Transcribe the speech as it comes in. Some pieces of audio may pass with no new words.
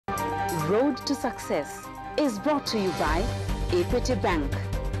Road to Success is brought to you by Equity Bank.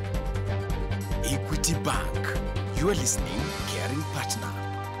 Equity Bank. You are listening, caring partner.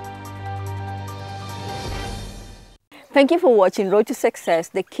 Thank you for watching Road to Success,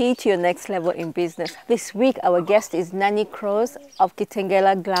 the key to your next level in business. This week, our guest is Nani Croze of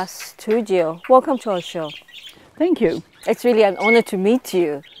Kitengela Glass Studio. Welcome to our show. Thank you. It's really an honor to meet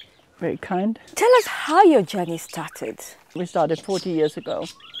you. Very kind. Tell us how your journey started. We started 40 years ago,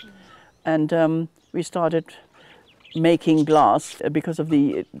 and we started making glass because of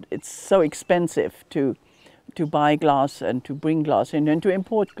it's so expensive to buy glass and to bring glass in and to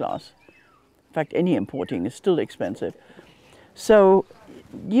import glass. In fact, any importing is still expensive. So,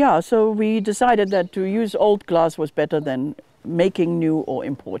 so we decided that to use old glass was better than making new or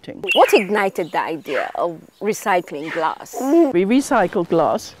importing. What ignited the idea of recycling glass? We recycle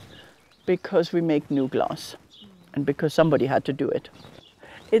glass because we make new glass and because somebody had to do it.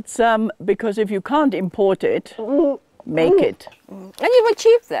 It's because if you can't import it, make it. And you've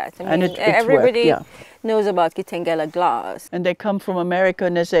achieved that. I mean, it's everybody worked, knows about Kitengela glass. And they come from America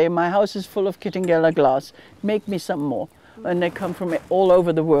and they say, my house is full of Kitengela glass, make me some more. And they come from all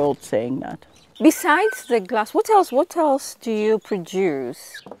over the world saying that. Besides the glass, what else do you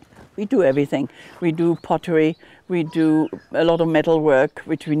produce? We do everything. We do pottery, we do a lot of metal work,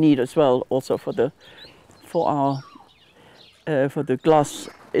 which we need as well, also for the glass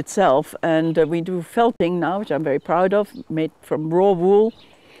itself. And we do felting now, which I'm very proud of, made from raw wool,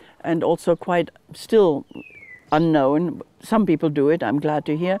 and also quite still unknown. Some people do it, I'm glad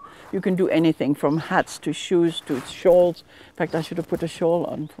to hear. You can do anything from hats to shoes to shawls. In fact, I should have put a shawl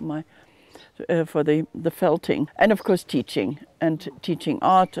on for the felting. And of course teaching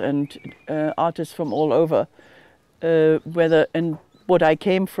art and artists from all over. And what I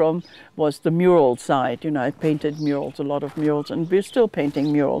came from was the mural side. You know, I painted murals, a lot of murals, and we're still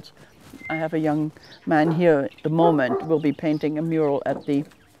painting murals. I have a young man here at the moment, will be painting a mural at the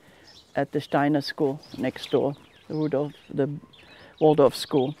Steiner School next door, the Waldorf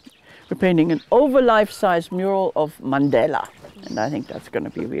School. We're painting an over life-size mural of Mandela, and I think that's going to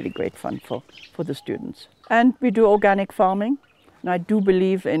be really great fun for the students. And we do organic farming, and I do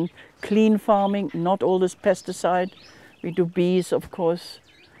believe in clean farming, not all this pesticide. We do bees, of course,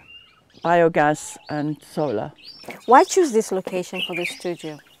 biogas and solar. Why choose this location for the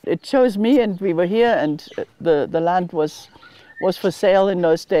studio? It chose me, and we were here, and the land was for sale in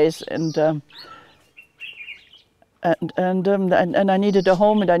those days, and I needed a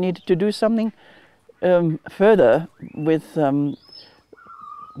home, and I needed to do something further with.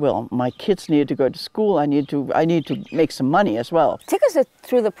 Well, my kids needed to go to school. I need to make some money as well. Take us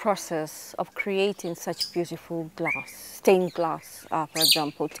through the process of creating such beautiful glass, stained glass, for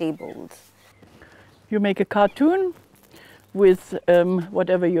example, tables. You make a cartoon with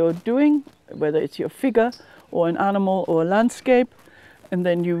whatever you're doing, whether it's your figure or an animal or a landscape, and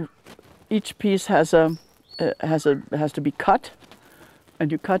then each piece has to be cut,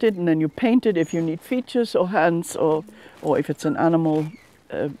 and you cut it, and then you paint it if you need features or hands, or if it's an animal.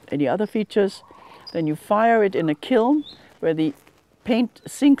 Any other features, then you fire it in a kiln where the paint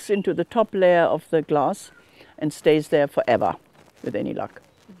sinks into the top layer of the glass and stays there forever, with any luck,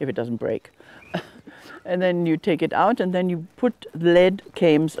 if it doesn't break. And then you take it out, and then you put lead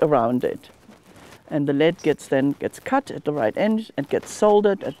cames around it. And the lead gets cut at the right end and gets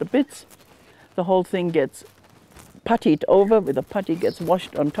soldered at the bits. The whole thing gets puttied over, with a putty gets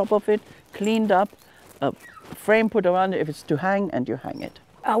washed on top of it, cleaned up, frame put around it if it's to hang, and you hang it.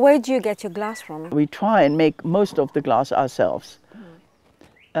 Where do you get your glass from? We try and make most of the glass ourselves,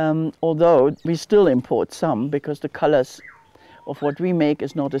 although we still import some because the colors of what we make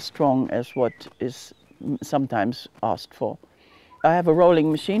is not as strong as what is sometimes asked for. I have a rolling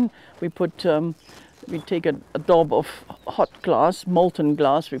machine. We take a daub of hot glass, molten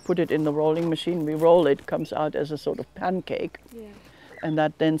glass, we put it in the rolling machine, we roll it, comes out as a sort of pancake. Yeah. And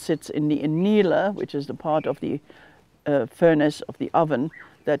that then sits in the annealer, which is the part of the furnace of the oven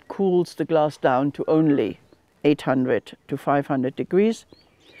that cools the glass down to only 800 to 500 degrees,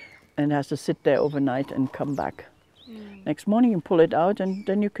 and has to sit there overnight and come back. Next morning you pull it out, and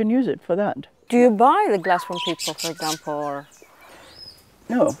then you can use it for that. Do you buy the glass from people, for example, or?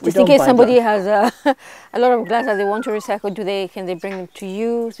 No, we don't. Just in case somebody has a lot of glass that they want to recycle, can they bring them to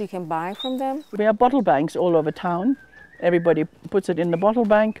you so you can buy from them? We have bottle banks all over town. Everybody puts it in the bottle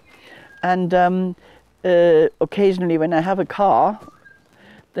bank, and occasionally when I have a car,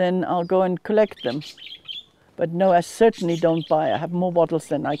 then I'll go and collect them. But no, I certainly don't buy. I have more bottles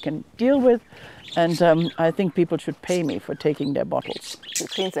than I can deal with, and I think people should pay me for taking their bottles. It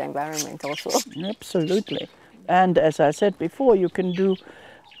cleans the environment also. Absolutely. And as I said before, you can do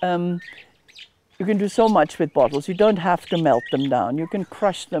You can do so much with bottles. You don't have to melt them down. You can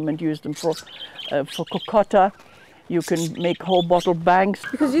crush them and use them for cocotta. You can make whole bottle banks.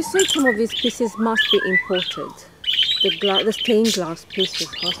 Because you said some of these pieces must be imported. The stained glass pieces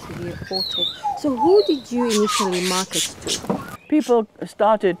must be imported. So who did you initially market to? People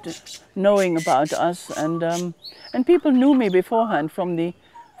started knowing about us, and people knew me beforehand from the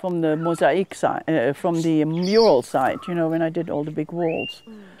mosaic side, from the mural side. You know, when I did all the big walls.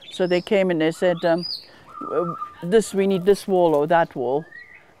 So they came and they said, we need this wall or that wall.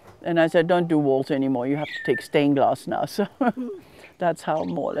 And I said, don't do walls anymore, you have to take stained glass now. So that's how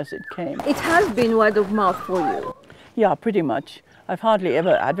more or less it came. It has been word of mouth for you. Yeah, pretty much. I've hardly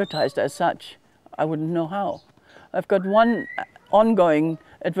ever advertised as such. I wouldn't know how. I've got one ongoing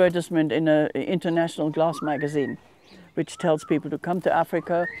advertisement in an international glass magazine, which tells people to come to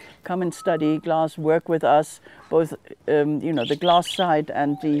Africa, come and study glass, work with us, both the glass side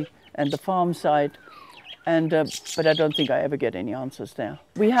and the farm side. But I don't think I ever get any answers there.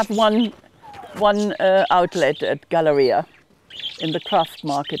 We have one outlet at Galleria in the craft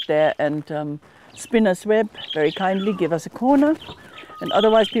market there, and Spinner's Web very kindly give us a corner, and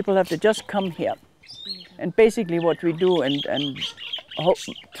otherwise people have to just come here. And basically what we do and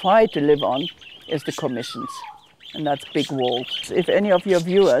try to live on is the commissions, and that's big walls. If any of your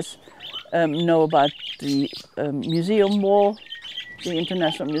viewers know about the museum wall, the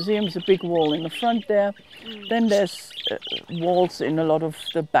International Museum is a big wall in the front there. Then there's walls in a lot of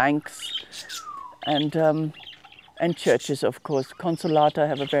the banks and churches, of course. Consolata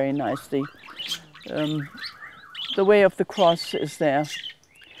have a very nice, the Way of the Cross is there.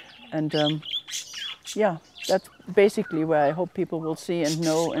 And yeah, that's basically where I hope people will see and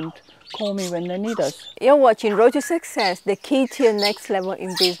know and call me when they need us. You're watching Road to Success, the key to your next level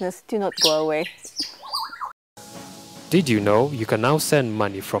in business. Do not go away. Did you know you can now send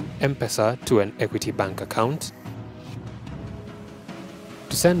money from M-Pesa to an Equity Bank account?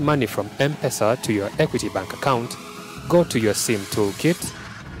 To send money from M-Pesa to your Equity Bank account, go to your SIM toolkit,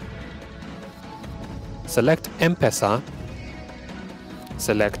 select M-Pesa,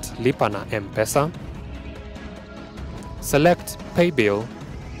 select Lipa na M-Pesa, select Pay Bill,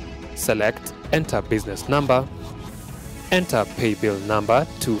 select Enter Business Number, enter Pay Bill number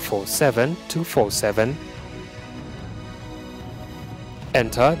 247247,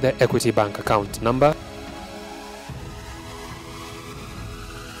 enter the Equity Bank account number,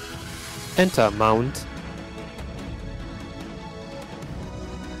 enter amount,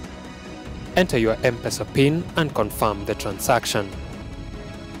 enter your M-Pesa PIN and confirm the transaction.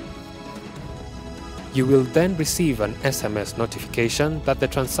 You will then receive an SMS notification that the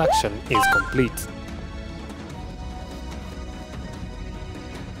transaction is complete.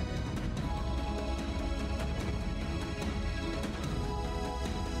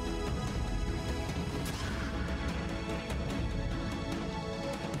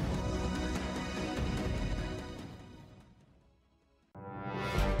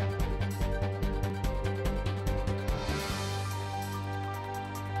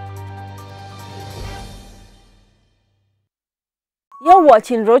 You're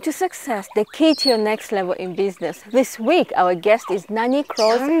watching Road to Success, the key to your next level in business. This week, our guest is Nani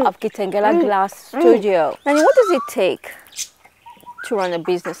Croze of Kitengela Glass Studio. Nani, what does it take to run a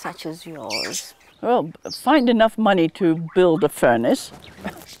business such as yours? Well, find enough money to build a furnace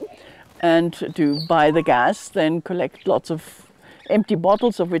and to buy the gas, then collect lots of empty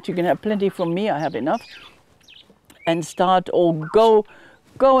bottles, of which you can have plenty from me, I have enough, and start or go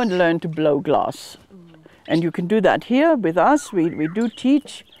and learn to blow glass. And you can do that here with us. We do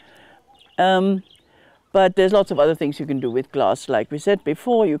teach, but there's lots of other things you can do with glass. Like we said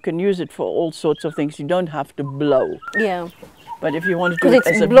before, you can use it for all sorts of things. You don't have to blow. Yeah. But if you want to do it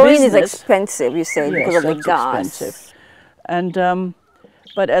as a blowing business, is expensive, you say, yes, because of the that's gas. Expensive. And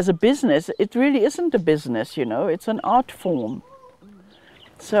but as a business, it really isn't a business. You know, it's an art form.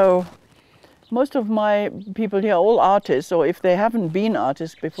 So most of my people here are all artists, or if they haven't been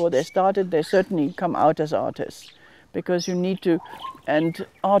artists before they started, they certainly come out as artists, because you need to, and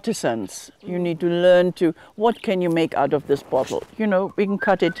artisans, you need to learn to, what can you make out of this bottle? You know, we can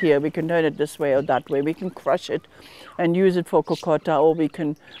cut it here, we can turn it this way or that way, we can crush it and use it for cocotta, or we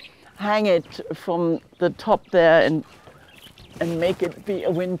can hang it from the top there and make it be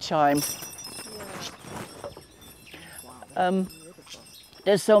a wind chime.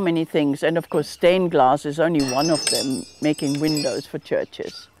 There's so many things, and of course stained glass is only one of them, making windows for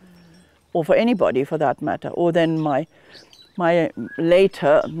churches, or for anybody for that matter. Or then my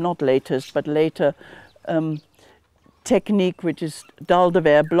later, not latest, but later technique, which is dalle de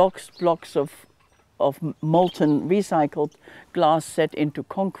verre, blocks of of molten recycled glass set into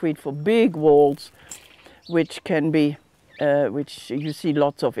concrete for big walls, which can be, which you see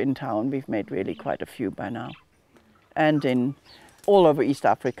lots of in town. We've made really quite a few by now. And in all over East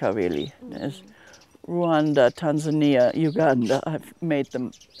Africa, really. There's Rwanda, Tanzania, Uganda. I've made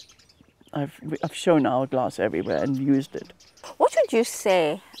them. I've shown our glass everywhere and used it. What would you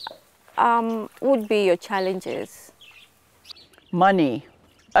say would be your challenges? Money.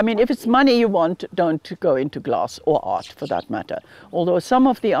 I mean, if it's money you want, don't go into glass or art for that matter. Although some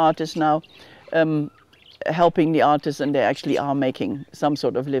of the art is now helping the artists and they actually are making some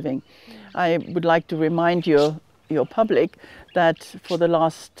sort of living. I would like to remind your public that for the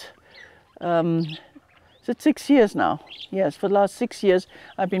last, is it 6 years now? Yes, for the last 6 years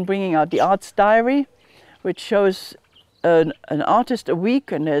I've been bringing out the Arts Diary, which shows an artist a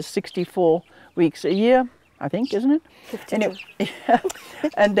week, and there's 64 weeks a year, I think, isn't it? 52.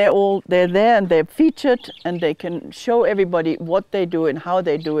 And they're there and they're featured and they can show everybody what they do and how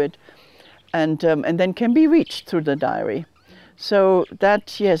they do it, and then can be reached through the diary. So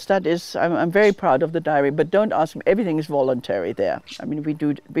that, yes, that is, I'm very proud of the diary, but don't ask me, everything is voluntary there. I mean, we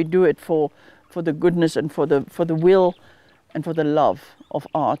do it for the goodness and for the will and for the love of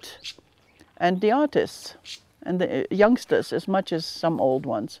art and the artists and the youngsters as much as some old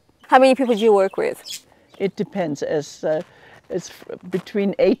ones. How many people do you work with? It depends. It's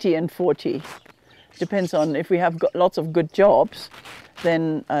between 80 and 40. Depends on if we have got lots of good jobs,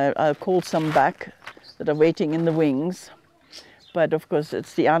 then I'll call some back that are waiting in the wings. But of course,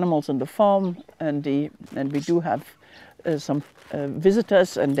 it's the animals on the farm, and we do have some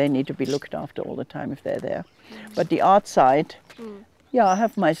visitors, and they need to be looked after all the time if they're there. But the art side, yeah, I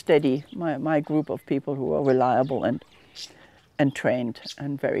have my group of people who are reliable and trained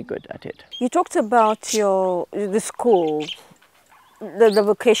and very good at it. You talked about the school, the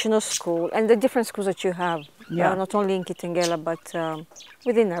vocational school, and the different schools that you have. Yeah. Not only in Kitengela, but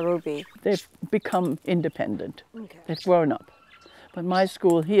within Nairobi. They've become independent. Okay. They've grown up. But my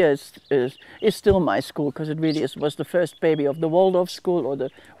school here is still my school, because it really was the first baby of the Waldorf school or the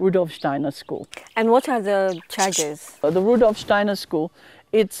Rudolf Steiner school. And what are the charges? The Rudolf Steiner school,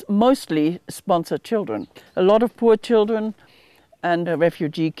 it's mostly sponsored children. A lot of poor children and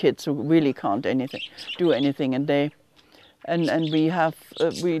refugee kids who really can't do anything, and we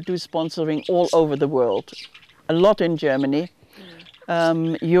do sponsoring all over the world. A lot in Germany,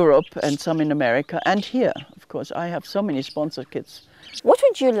 Europe, and some in America, and here, of course. I have so many sponsored kids. What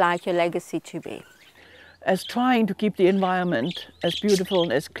would you like your legacy to be? As trying to keep the environment as beautiful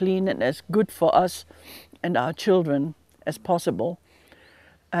and as clean and as good for us and our children as possible.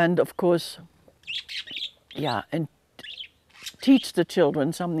 And of course, yeah, and teach the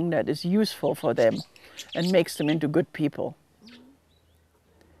children something that is useful for them and makes them into good people.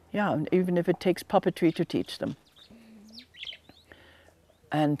 Yeah, even if it takes puppetry to teach them.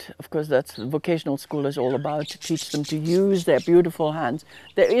 And of course, that's what vocational school is all about, to teach them to use their beautiful hands.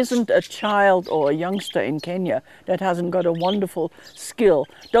 There isn't a child or a youngster in Kenya that hasn't got a wonderful skill.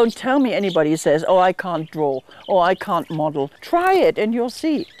 Don't tell me anybody says, oh, I can't draw, or I can't model. Try it and you'll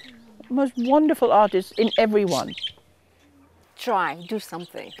see. Most wonderful artists in everyone. Try, do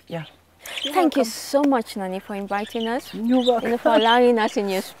something. Yeah. Thank you so much, Nani, for inviting us. You're welcome. And for allowing us in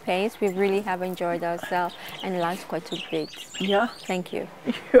your space. We really have enjoyed ourselves and learned quite a bit. Yeah. Thank you.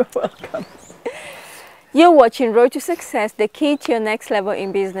 You're welcome. You're watching Road to Success, the key to your next level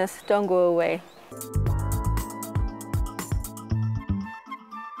in business. Don't go away.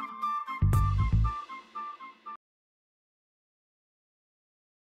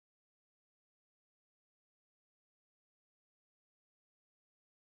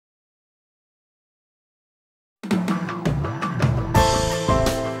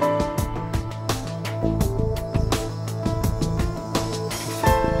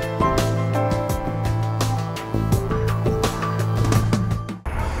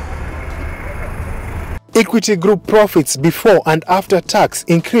 Equity Group profits before and after tax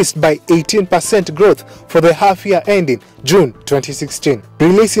increased by 18% growth for the half year ending June 2016.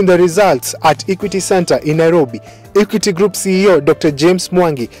 Releasing the results at Equity Center in Nairobi, Equity Group CEO Dr. James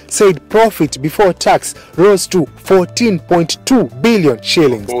Mwangi said profit before tax rose to 14.2 billion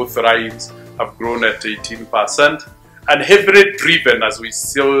shillings. Both rides have grown at 18% and heavily driven, as we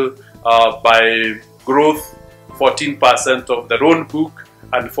saw, by growth 14% of the loan book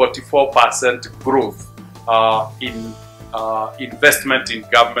and 44% growth in investment in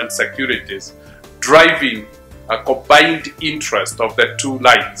government securities, driving a combined interest of the two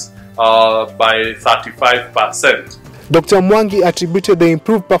lines by 35%. Dr. Mwangi attributed the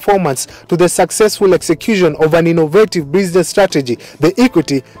improved performance to the successful execution of an innovative business strategy, the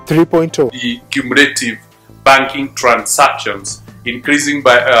Equity 3.0. The cumulative banking transactions increasing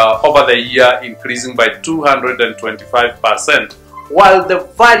by over the year, increasing by 225%, while the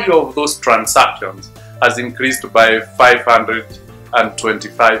value of those transactions has increased by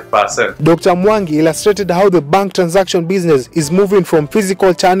 525%. Dr. Mwangi illustrated how the bank transaction business is moving from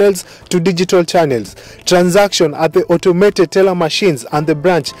physical channels to digital channels. Transaction at the automated teller machines and the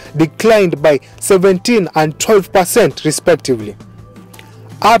branch declined by 17% and 12% respectively.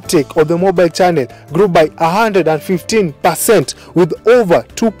 Uptake of the mobile channel grew by 115%, with over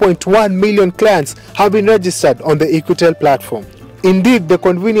 2.1 million clients having registered on the Equitel platform. Indeed, the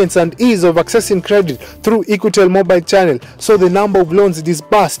convenience and ease of accessing credit through Equitel mobile channel saw the number of loans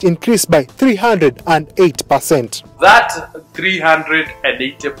disbursed increase by 308%. That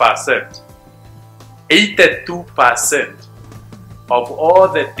 380%, 82% of all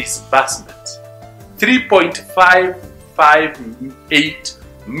the disbursements, 3.558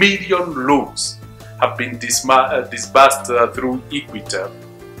 million loans have been disbursed through Equitel.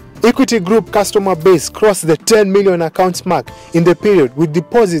 Equity Group customer base crossed the 10 million accounts mark in the period, with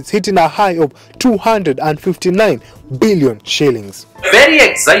deposits hitting a high of 259 billion shillings. Very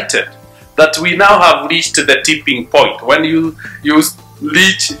excited that we now have reached the tipping point. When you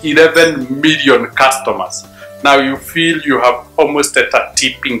reach 11 million customers, now you feel you have almost at a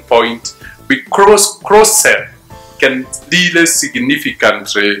tipping point. We cross-sell can really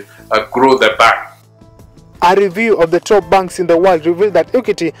significantly grow the bank. A review of the top banks in the world revealed that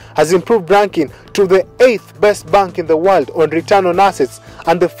Equity has improved ranking to the 8th best bank in the world on return on assets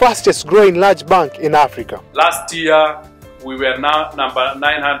and the fastest growing large bank in Africa. Last year, we were now number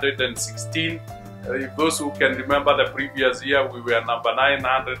 916. If those who can remember the previous year, we were number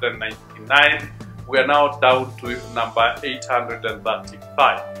 999. We are now down to number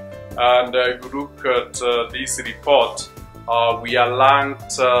 835. And if you look at this report, we are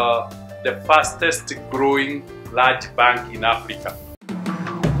ranked the fastest growing large bank in Africa.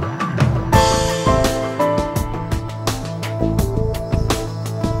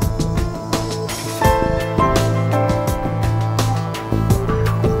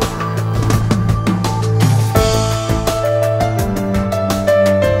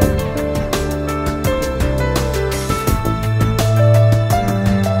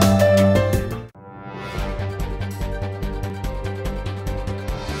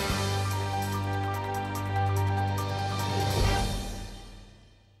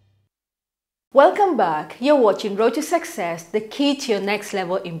 Welcome back. You're watching Road to Success, the key to your next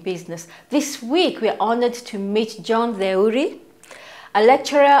level in business. This week, we're honored to meet John Theuri, a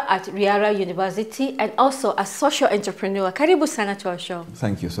lecturer at Riara University and also a social entrepreneur. Karibu sana to our show.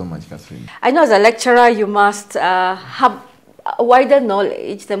 Thank you so much, Catherine. I know as a lecturer, you must have a wider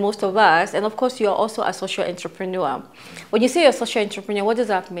knowledge than most of us. And of course, you're also a social entrepreneur. When you say you're a social entrepreneur, what does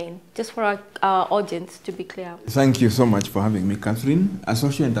that mean? Just for our audience to be clear. Thank you so much for having me, Catherine. A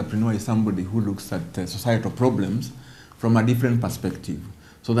social entrepreneur is somebody who looks at societal problems from a different perspective,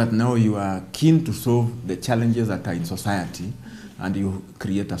 so that now you are keen to solve the challenges that are in society and you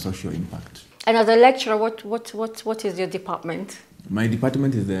create a social impact. And as a lecturer, what is your department? My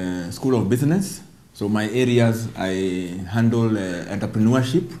department is the School of Business. So my areas, I handle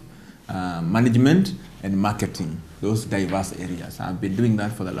entrepreneurship, management, and marketing, those diverse areas. I've been doing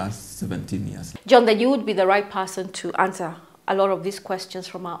that for the last 17 years. John, that you would be the right person to answer a lot of these questions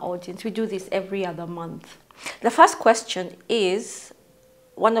from our audience. We do this every other month. The first question is,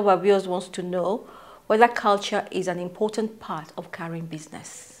 one of our viewers wants to know whether culture is an important part of carrying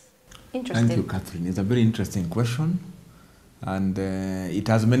business. Interesting. Thank you, Catherine. It's a very interesting question, and it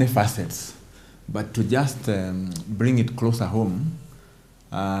has many facets. But to just bring it closer home,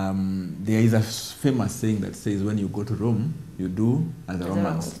 there is a famous saying that says, when you go to Rome, you do as the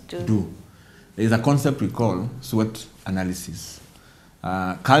Romans do. There is a concept we call SWOT analysis.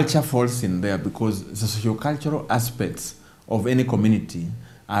 Culture falls in there because the socio-cultural aspects of any community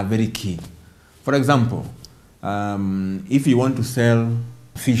are very key. For example, if you want to sell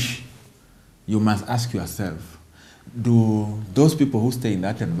fish, you must ask yourself, do those people who stay in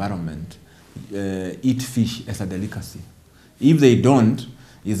that environment eat fish as a delicacy? If they don't,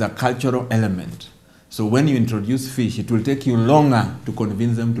 it's a cultural element. So when you introduce fish, it will take you longer to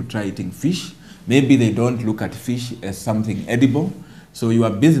convince them to try eating fish. Maybe they don't look at fish as something edible. So your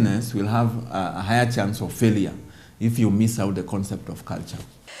business will have a higher chance of failure if you miss out the concept of culture.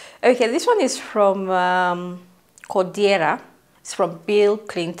 Okay, this one is from Cordillera. It's from Bill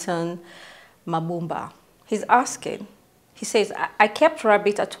Clinton Mabumba. He's He says, I kept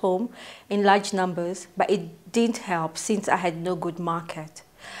rabbit at home in large numbers, but it didn't help since I had no good market.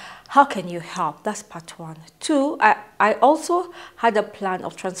 How can you help? That's part one. Two, I also had a plan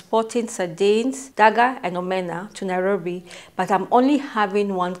of transporting sardines, daga and omena to Nairobi, but I'm only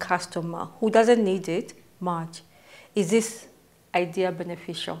having one customer who doesn't need it much. Is this idea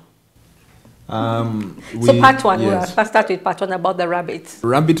beneficial? So part one, yes. Let's start with part one about the rabbits.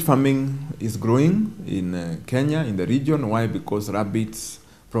 Rabbit farming is growing in Kenya, in the region. Why? Because rabbits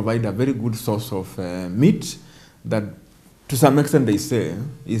provide a very good source of meat that, to some extent, they say,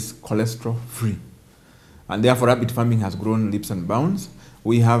 is cholesterol-free. And therefore, rabbit farming has grown leaps and bounds.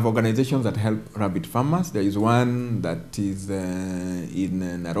 We have organizations that help rabbit farmers. There is one that is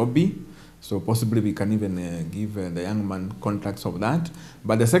in Nairobi. So possibly we can even give the young man contracts of that.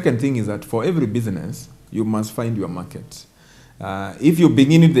 But the second thing is that for every business, you must find your market. If you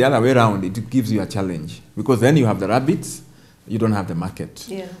begin it the other way around, it gives you a challenge. Because then you have the rabbits, you don't have the market.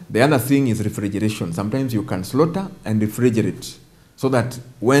 Yeah. The other thing is refrigeration. Sometimes you can slaughter and refrigerate so that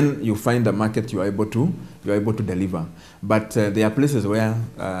when you find the market, you are able to deliver. But there are places where,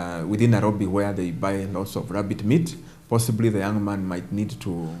 within Nairobi, where they buy lots of rabbit meat. Possibly the young man might need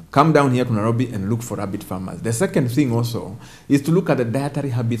to come down here to Nairobi and look for rabbit farmers. The second thing also is to look at the dietary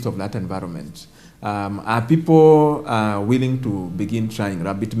habits of that environment. Are people willing to begin trying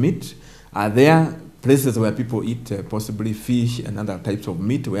rabbit meat? Are there places where people eat possibly fish and other types of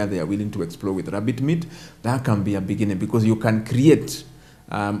meat where they are willing to explore with rabbit meat? That can be a beginning because you can create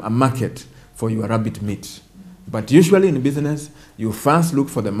a market for your rabbit meat. But usually in business, you first look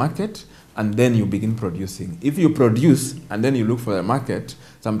for the market and then you begin producing. If you produce and then you look for the market,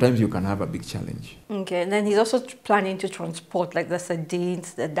 sometimes you can have a big challenge. Okay, and then he's also planning to transport like the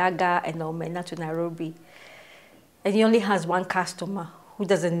sardines, the daga and the omena to Nairobi. And he only has one customer who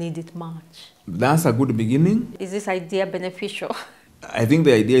doesn't need it much. That's a good beginning. Is this idea beneficial? I think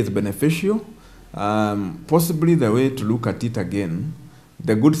the idea is beneficial. Possibly the way to look at it again,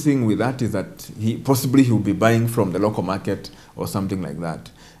 the good thing with that is that possibly he'll be buying from the local market or something like that,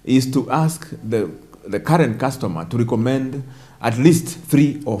 is to ask the current customer to recommend at least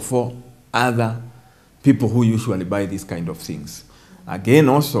 3 or 4 other people who usually buy these kind of things. Again,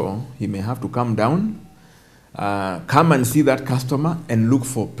 also, he may have to come down, come and see that customer and look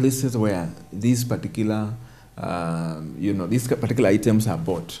for places where these particular, these particular items are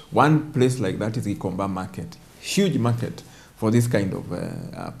bought. One place like that is Gikomba Market, huge market for this kind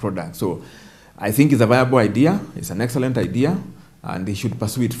of product. So I think it's a viable idea, it's an excellent idea, and he should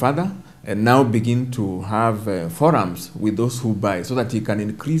pursue it further and now begin to have forums with those who buy so that he can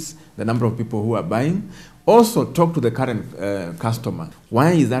increase the number of people who are buying. Also talk to the current customer.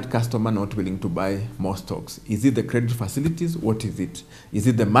 Why is that customer not willing to buy more stocks? Is it the credit facilities? What is it? Is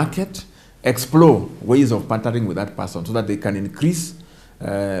it the market? Explore ways of partnering with that person so that they can increase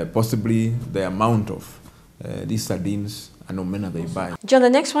possibly the amount of these sardines and omena they buy. John, the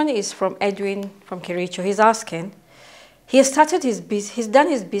next one is from Edwin from Kericho. He's asking, he has started he's done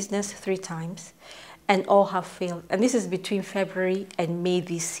his business 3 times and all have failed. And this is between February and May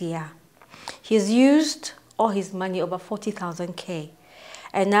this year. He's used all his money, over 40,000 K,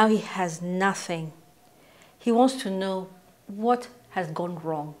 and now he has nothing. He wants to know what has gone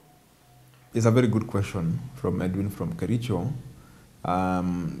wrong. It's a very good question from Edwin from Kericho.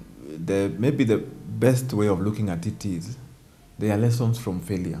 Maybe the best way of looking at it is there are lessons from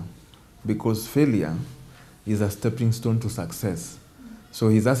failure, because failure is a stepping stone to success. So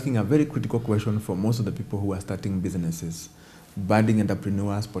he's asking a very critical question for most of the people who are starting businesses, budding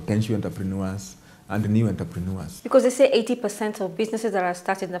entrepreneurs, potential entrepreneurs, and new entrepreneurs. Because they say 80% of businesses that are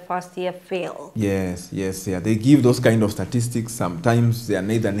started in the first year fail. Yes, yeah. They give those kind of statistics. Sometimes they are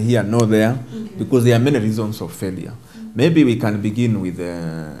neither here nor there, because there are many reasons of failure. Maybe we can begin with,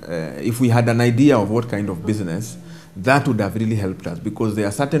 if we had an idea of what kind of business, that would have really helped us, because there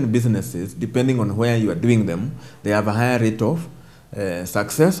are certain businesses, depending on where you are doing them, they have a higher rate of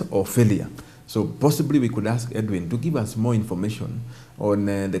success or failure. So possibly we could ask Edwin to give us more information on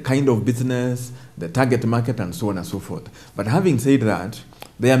the kind of business, the target market, and so on and so forth. But having said that,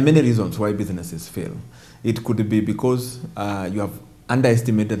 there are many reasons why businesses fail. It could be because you have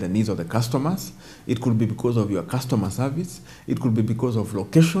underestimated the needs of the customers. It could be because of your customer service. It could be because of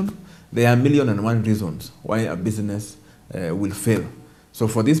location. There are 1,000,001 reasons why a business will fail. So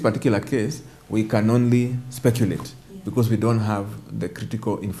for this particular case, we can only speculate because we don't have the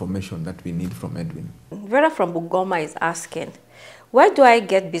critical information that we need from Edwin. Vera from Bungoma is asking, where do I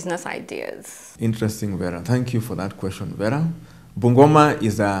get business ideas? Interesting, Vera. Thank you for that question, Vera. Bungoma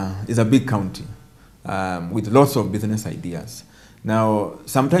is a big county with lots of business ideas. Now,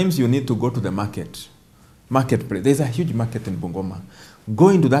 sometimes you need to go to the market marketplace. There's a huge market in Bungoma. Go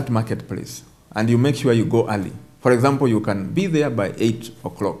into that marketplace and you make sure you go early. For example, you can be there by 8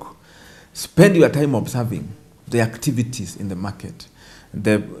 o'clock. Spend your time observing the activities in the market.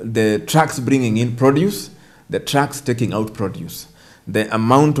 The trucks bringing in produce, the trucks taking out produce, the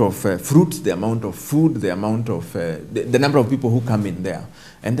amount of fruits, the amount of food, the amount of, the number of people who come in there.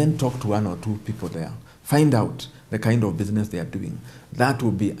 And then talk to 1 or 2 people there. Find out the kind of business they are doing. That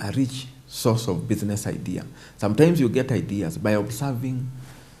will be a rich source of business idea. Sometimes you get ideas by observing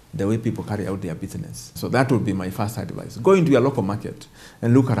the way people carry out their business. So that would be my first advice. Go into your local market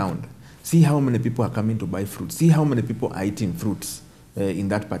and look around. See how many people are coming to buy fruit. See how many people are eating fruits in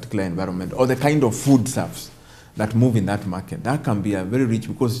that particular environment, or the kind of food stuffs that move in that market. That can be a very rich,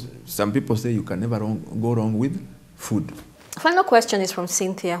 because some people say you can never go wrong with food. Final question is from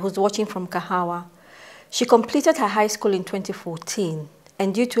Cynthia, who's watching from Kahawa. She completed her high school in 2014,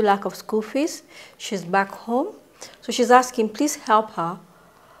 and due to lack of school fees, she's back home. So she's asking, please help her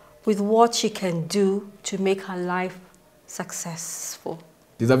with what she can do to make her life successful.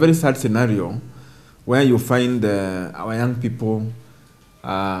 It's a very sad scenario where you find our young people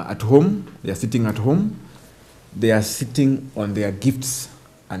at home. They are sitting at home. They are sitting on their gifts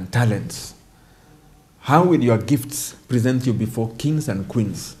and talents. How will your gifts present you before kings and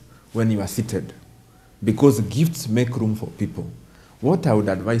queens when you are seated? Because gifts make room for people. What I would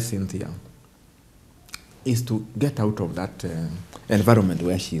advise Cynthia is to get out of that environment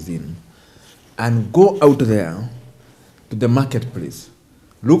where she's in and go out there to the marketplace.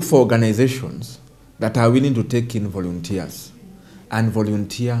 Look for organizations that are willing to take in volunteers and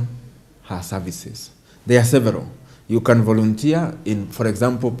volunteer her services. There are several. You can volunteer in, for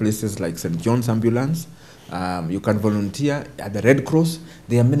example, places like St. John's Ambulance. You can volunteer at the Red Cross.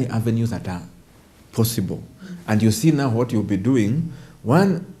 There are many avenues that are possible. And you see now what you'll be doing.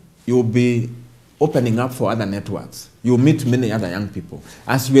 One, you'll be opening up for other networks. You'll meet many other young people.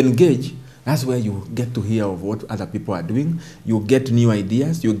 As you engage, that's where you get to hear of what other people are doing. You get new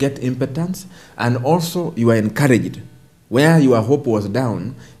ideas, you get impotence, and also you are encouraged. Where your hope was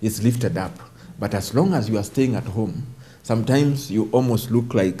down, it's lifted up. But as long as you are staying at home, sometimes you almost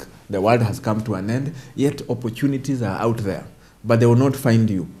look like the world has come to an end, yet opportunities are out there. But they will not find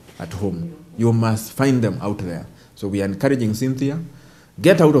you at home. You must find them out there. So we are encouraging Cynthia,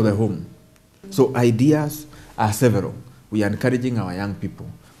 get out of the home. So ideas are several. We are encouraging our young people.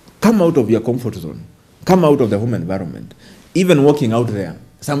 Come out of your comfort zone. Come out of the home environment. Even walking out there.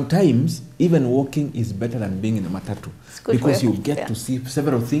 Sometimes, even walking is better than being in a matatu. Because you get to see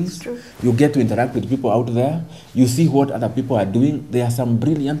several things. You get to interact with people out there. You see what other people are doing. There are some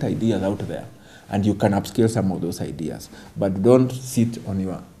brilliant ideas out there. And you can upscale some of those ideas. But don't sit on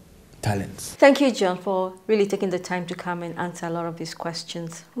your talents. Thank you, John, for really taking the time to come and answer a lot of these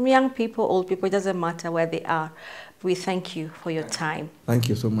questions. From young people, old people, it doesn't matter where they are. We thank you for your time. Thank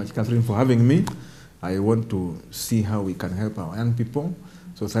you so much, Catherine, for having me. I want to see how we can help our young people.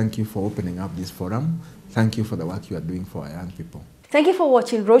 So thank you for opening up this forum. Thank you for the work you are doing for our young people. Thank you for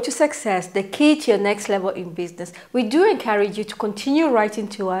watching Road to Success, the key to your next level in business. We do encourage you to continue writing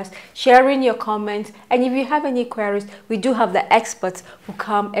to us, sharing your comments, and if you have any queries, we do have the experts who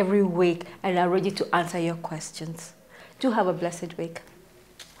come every week and are ready to answer your questions. Do have a blessed week.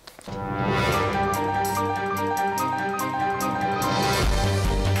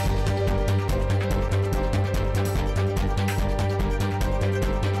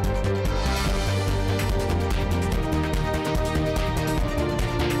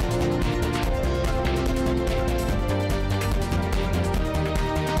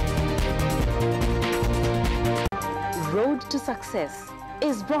 Road to Success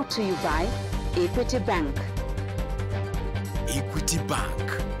is brought to you by Equity Bank. Equity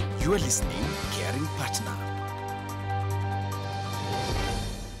Bank. You are listening, caring partner.